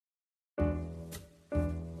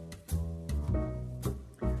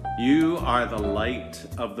You are the light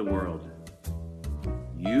of the world.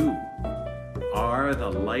 You are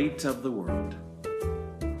the light of the world.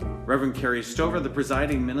 Rev Kerry Stover, the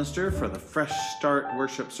presiding minister for the Fresh Start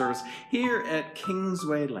worship service here at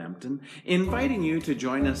Kingsway Lambton, inviting you to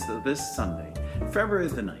join us this Sunday, February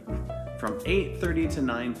the 9th, from 8:30 to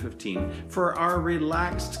 9:15 for our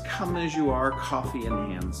relaxed come-as-you-are coffee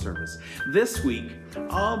in hand service. This week,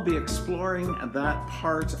 I'll be exploring that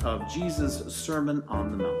part of Jesus' Sermon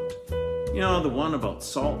on the Mount. You know, the one about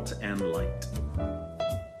salt and light.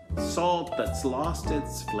 Salt that's lost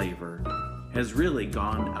its flavor has really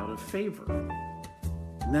gone out of favor.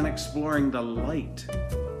 And then exploring the light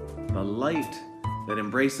that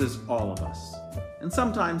embraces all of us, and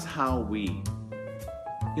sometimes how we,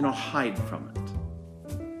 hide from it.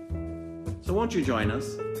 So won't you join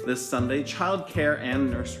us this Sunday? Childcare and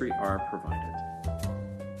nursery are provided.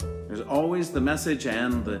 There's always the message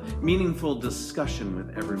and the meaningful discussion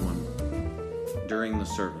with everyone during the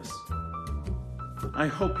service. I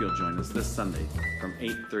hope you'll join us this Sunday from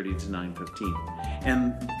 8:30 to 9:15.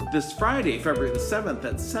 And this Friday, February the 7th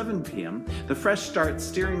at 7 p.m., the Fresh Start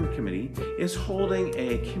Steering Committee is holding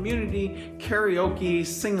a community karaoke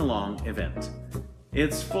sing-along event.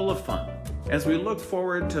 It's full of fun as we look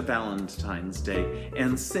forward to Valentine's Day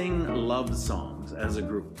and sing love songs as a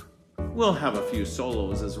group. We'll have a few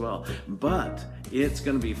solos as well, but it's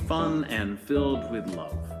going to be fun and filled with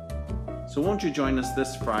love. So won't you join us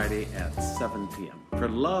this Friday at 7 p.m. for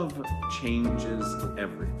Love Changes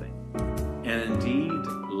Everything. And indeed,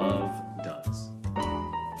 love does.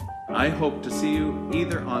 I hope to see you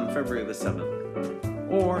either on February the 7th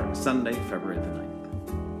or Sunday, February the 9th.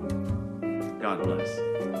 God bless.